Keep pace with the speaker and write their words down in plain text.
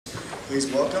Please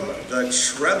welcome the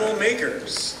Treble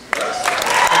Makers.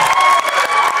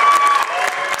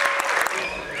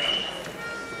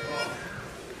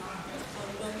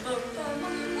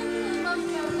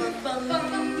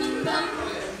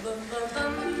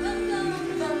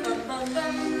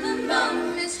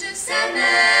 Mr. Sandman,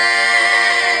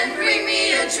 bring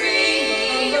me a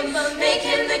dream. Make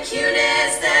him the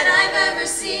cutest that I've ever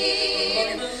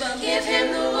seen. Give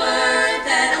him the word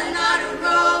that I'm not a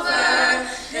rover.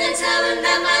 Then tell him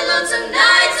that my lonesome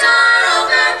nights are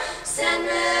over.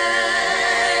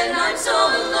 Sandman, I'm so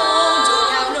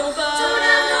alone. Don't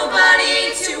have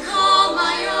nobody to call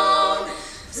my own.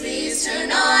 Please turn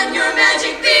on your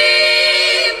magic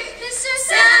beam. Mr.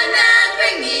 Sandman,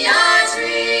 bring me a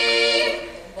dream.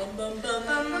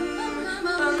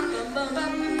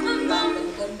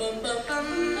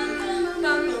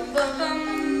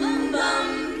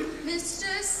 Mr.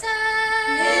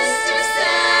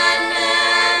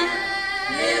 Sandman,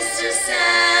 Mr.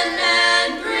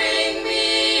 Sandman, bring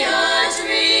me a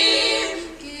dream.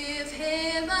 Give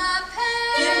him a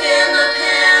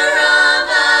pair of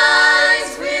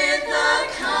eyes with a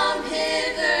come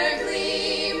hither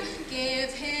gleam.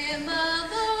 Give him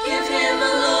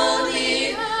a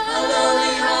lonely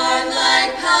heart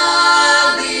like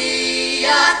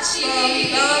Pagliacci.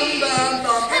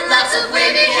 And lots of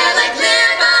wavy hair like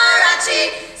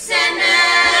Liberace. Sandman.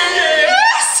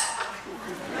 Yes!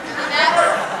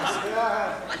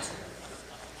 What?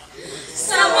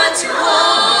 Someone to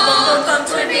hold.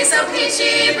 Would be so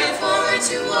peachy before we're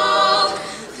too old.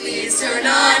 Please turn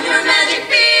on your magic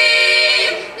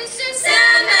beam. Mr.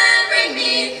 Sandman, bring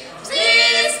me.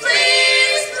 Please,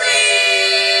 please,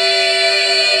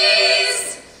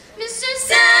 please. Mr.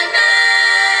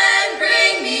 Sandman,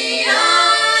 bring me a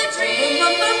dream.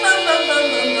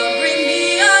 Bring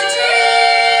me a dream.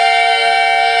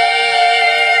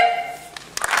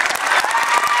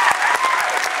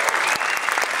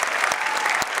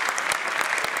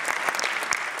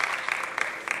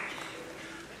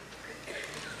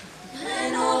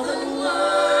 When all the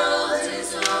world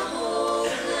is a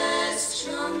hopeless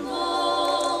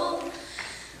jumble,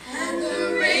 and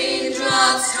the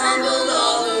raindrops tumble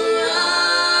all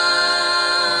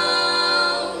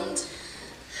around,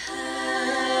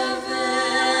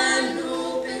 heaven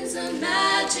opens a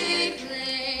magic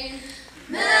lane,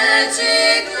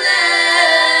 magic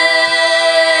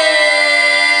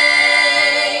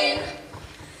lane.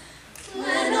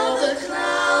 When all the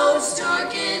clouds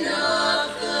darken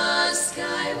up the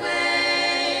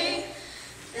skyway,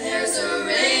 there's a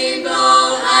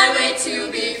rainbow highway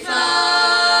to be found,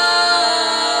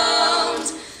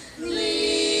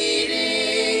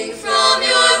 leading from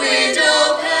your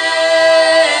window pane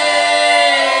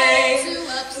to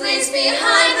a place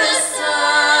behind the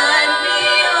sun,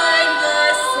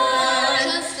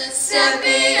 just a step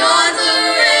beyond the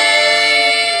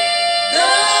rain,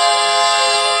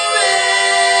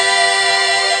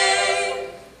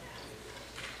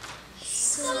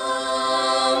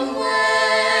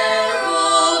 Somewhere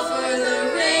over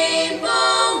the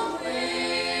rainbow,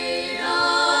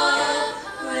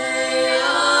 way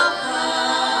up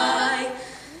high,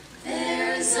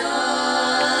 there's a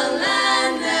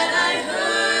land that I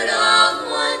heard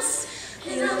of once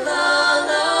in a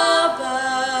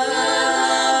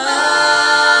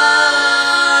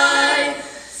lullaby.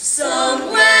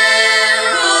 Somewhere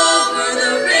over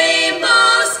the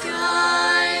rainbow,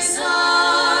 skies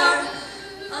are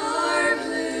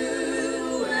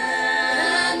blue,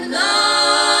 and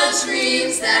the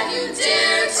dreams that you did